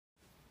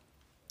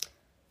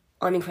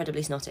I'm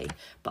incredibly snotty,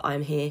 but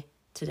I'm here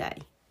today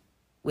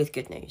with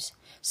good news.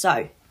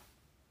 So,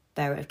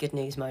 bearer of good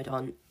news mode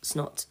on,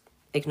 snot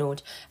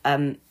ignored.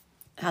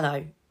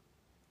 Hello.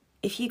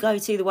 If you go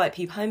to the White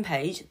Pube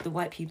homepage,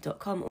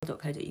 thewhitepube.com or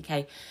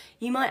 .co.uk,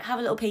 you might have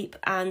a little peep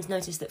and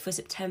notice that for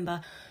September,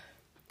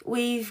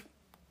 we've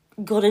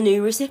got a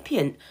new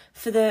recipient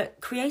for the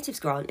Creatives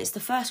Grant. It's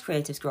the first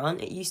Creatives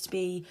Grant. It used to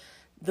be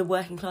the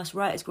Working Class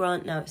Writers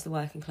Grant, now it's the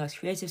Working Class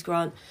Creatives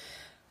Grant.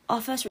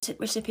 Our first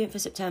recipient for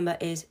September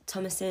is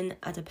Thomasin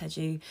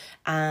Adepeju,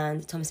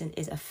 and Thomasin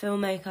is a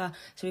filmmaker.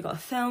 So we've got a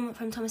film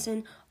from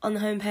Thomasin on the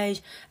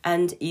homepage,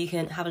 and you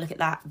can have a look at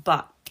that.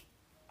 But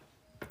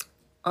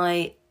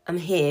I am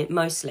here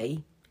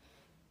mostly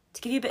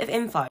to give you a bit of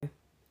info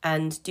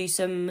and do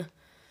some,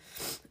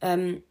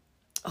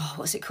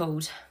 what's it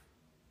called?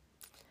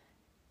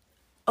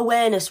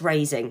 Awareness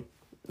raising.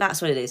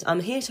 That's what it is. I'm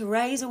here to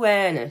raise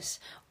awareness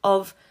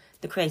of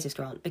the Creatives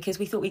Grant because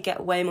we thought we'd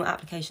get way more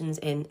applications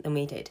in than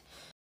we did.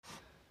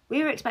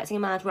 We were expecting a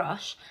mad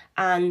rush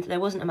and there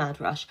wasn't a mad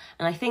rush,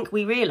 and I think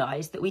we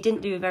realised that we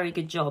didn't do a very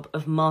good job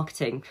of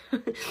marketing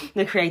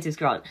the Creatives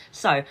Grant.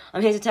 So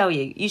I'm here to tell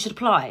you, you should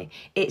apply.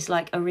 It's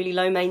like a really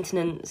low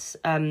maintenance,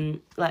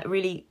 like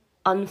really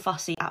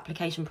unfussy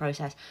application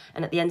process,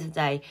 and at the end of the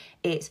day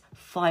it's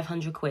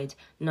 500 quid,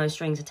 no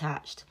strings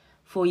attached,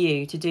 for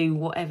you to do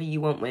whatever you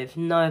want with,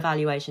 no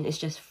evaluation. It's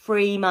just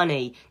free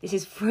money. This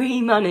is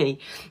free money.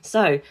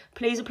 So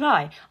please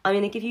apply. I'm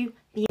going to give you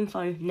the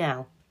info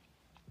now.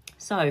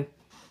 So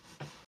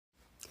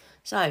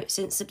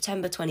since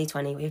September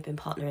 2020, we've been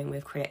partnering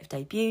with Creative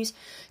Debuts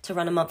to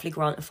run a monthly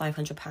grant of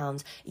 £500.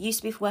 It used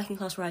to be for working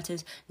class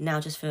writers, now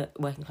just for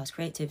working class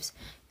creatives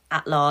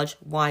at large,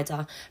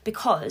 wider,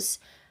 because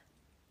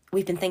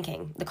we've been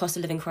thinking the cost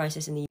of living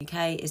crisis in the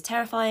UK is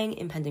terrifying,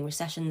 impending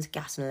recessions,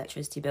 gas and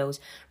electricity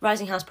bills,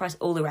 rising house price,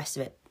 all the rest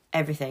of it,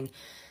 everything.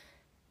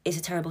 It's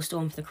a terrible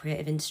storm for the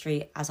creative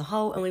industry as a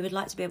whole, and we would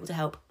like to be able to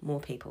help more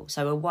people.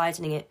 So we're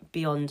widening it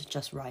beyond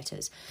just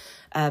writers.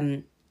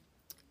 And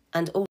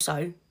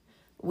also,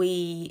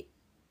 we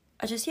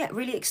are just,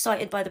 really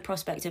excited by the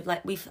prospect of,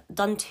 we've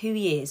done 2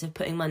 years of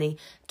putting money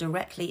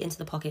directly into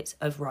the pockets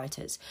of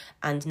writers.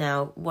 And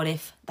now, what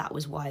if that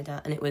was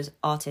wider and it was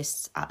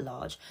artists at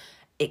large?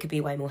 It could be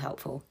way more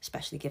helpful,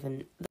 especially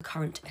given the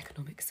current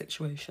economic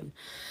situation.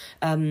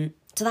 To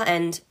that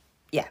end,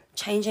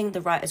 changing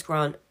the Writers'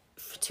 Grant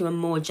to a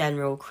more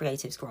general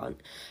Creatives Grant.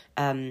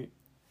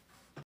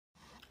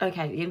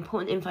 Okay, the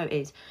important info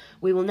is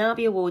we will now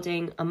be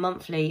awarding a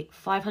monthly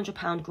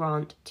 £500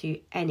 grant to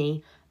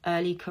any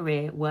early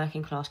career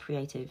working class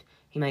creative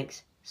who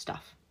makes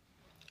stuff.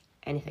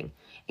 Anything,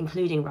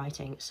 including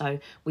writing. So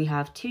we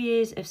have 2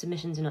 years of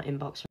submissions in our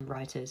inbox from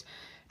writers,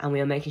 and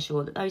we are making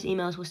sure that those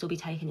emails will still be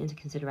taken into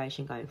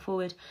consideration going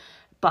forward.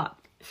 But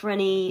for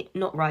any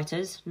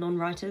non-writers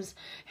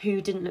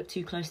who didn't look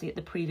too closely at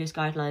the previous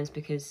guidelines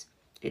because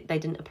they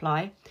didn't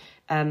apply,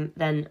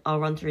 then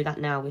I'll run through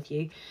that now with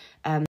you.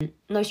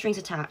 No strings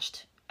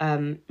attached,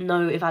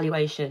 no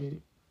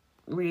evaluation,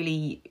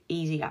 really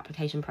easy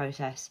application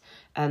process.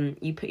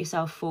 You put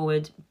yourself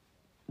forward,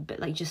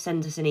 but just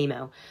send us an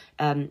email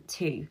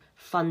to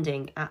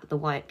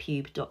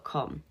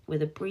funding@thewhitepube.com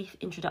with a brief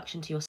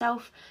introduction to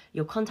yourself,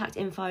 your contact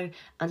info,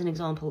 and an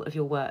example of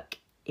your work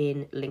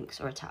in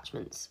links or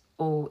attachments.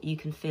 Or you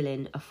can fill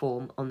in a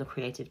form on the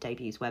Creative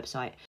Debuts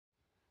website.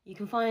 You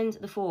can find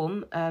the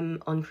form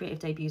on Creative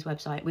Debuts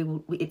website.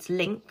 It's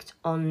linked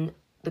on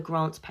the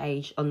grants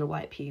page on the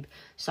White Pube.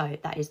 So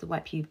that is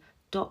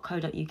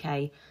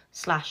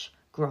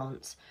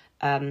thewhitepube.co.uk/grants.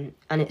 And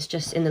it's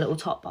just in the little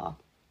top bar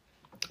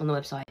on the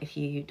website if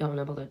you don't want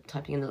to bother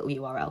typing in the little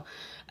URL.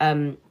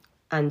 And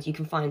you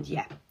can find,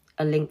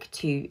 a link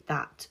to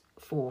that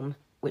form,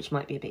 which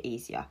might be a bit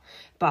easier.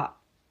 But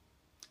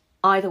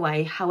either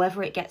way,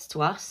 however it gets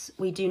to us,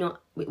 we go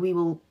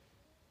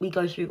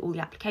through all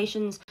the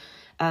applications.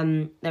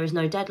 There is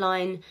no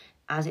deadline,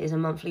 as it is a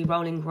monthly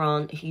rolling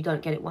grant. If you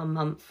don't get it 1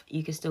 month,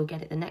 you can still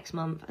get it the next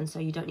month, and so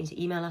you don't need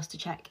to email us to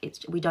check.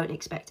 We don't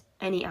expect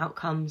any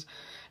outcomes.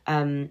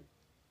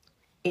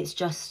 It's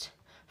just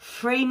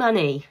free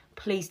money.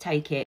 Please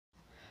take it.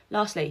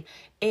 Lastly,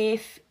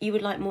 if you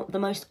would like the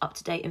most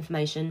up-to-date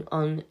information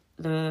on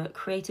the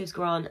Creatives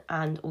Grant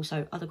and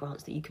also other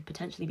grants that you could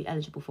potentially be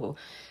eligible for,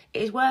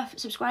 it is worth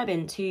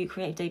subscribing to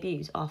Creative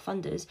Debuts, our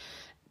funders'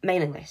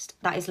 mailing list.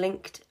 That is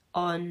linked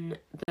on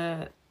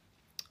the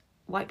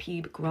White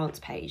Pube grants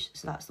page.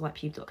 So that's the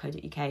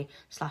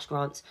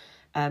whitepube.co.uk/grants.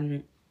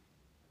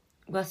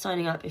 Worth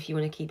signing up if you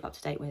want to keep up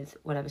to date with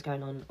whatever's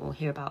going on or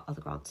hear about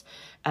other grants.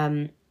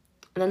 And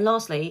then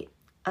lastly,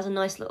 as a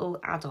nice little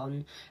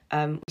add-on,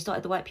 we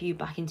started the White Pube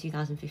back in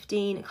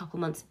 2015. A couple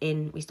months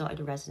in, we started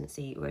a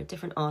residency where a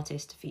different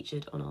artist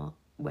featured on our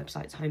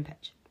website's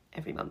homepage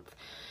every month.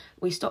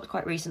 We stopped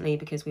quite recently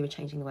because we were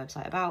changing the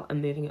website about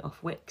and moving it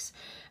off Wix.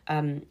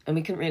 And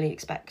we couldn't really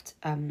expect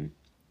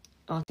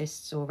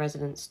artists or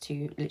residents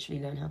to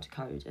literally learn how to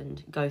code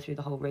and go through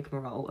the whole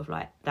rigmarole of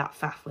that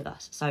faff with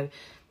us. So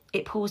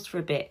it paused for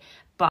a bit,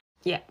 but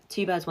Yeah,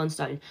 two birds, one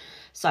stone.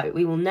 So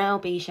we will now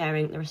be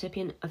sharing the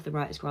recipient of the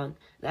Writers' Grant,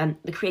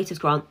 the Creators'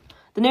 Grant,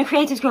 the new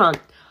Creators' Grant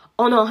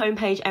on our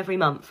homepage every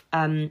month,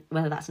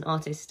 whether that's an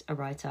artist, a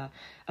writer,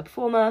 a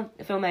performer,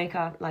 a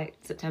filmmaker, like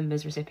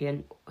September's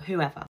recipient,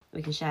 whoever.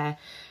 We can share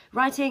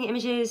writing,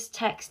 images,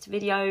 text,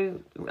 video.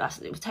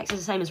 Text is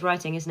the same as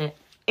writing, isn't it?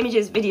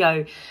 Images,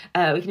 video.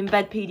 We can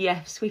embed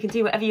PDFs. We can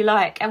do whatever you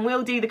like, and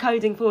we'll do the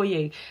coding for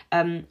you.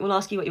 We'll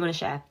ask you what you want to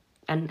share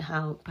and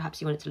how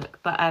perhaps you want it to look.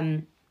 But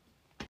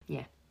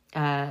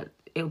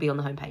it'll be on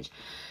the homepage.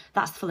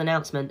 That's the full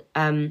announcement.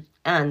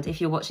 And if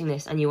you're watching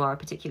this and you are a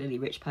particularly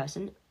rich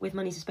person with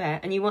money to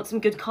spare and you want some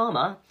good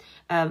karma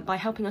by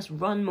helping us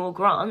run more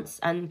grants,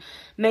 and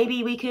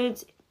maybe we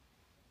could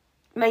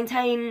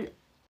maintain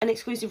an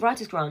exclusive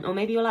writer's grant, or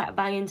maybe you're like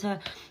bang into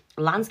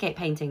landscape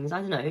paintings, I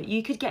don't know,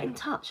 you could get in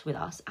touch with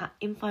us at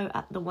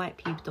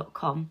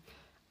info@thewhitepube.com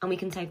and we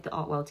can save the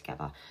art world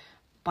together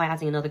by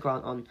adding another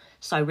grant on.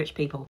 So rich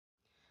people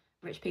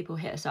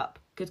hit us up.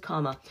 Good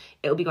karma.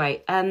 It'll be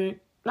great.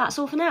 That's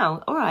all for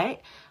now. All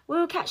right.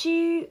 We'll catch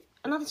you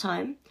another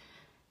time.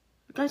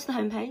 Go to the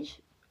homepage,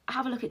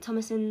 have a look at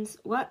Thomason's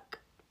work,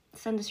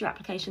 send us your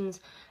applications,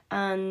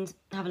 and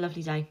have a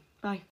lovely day. Bye.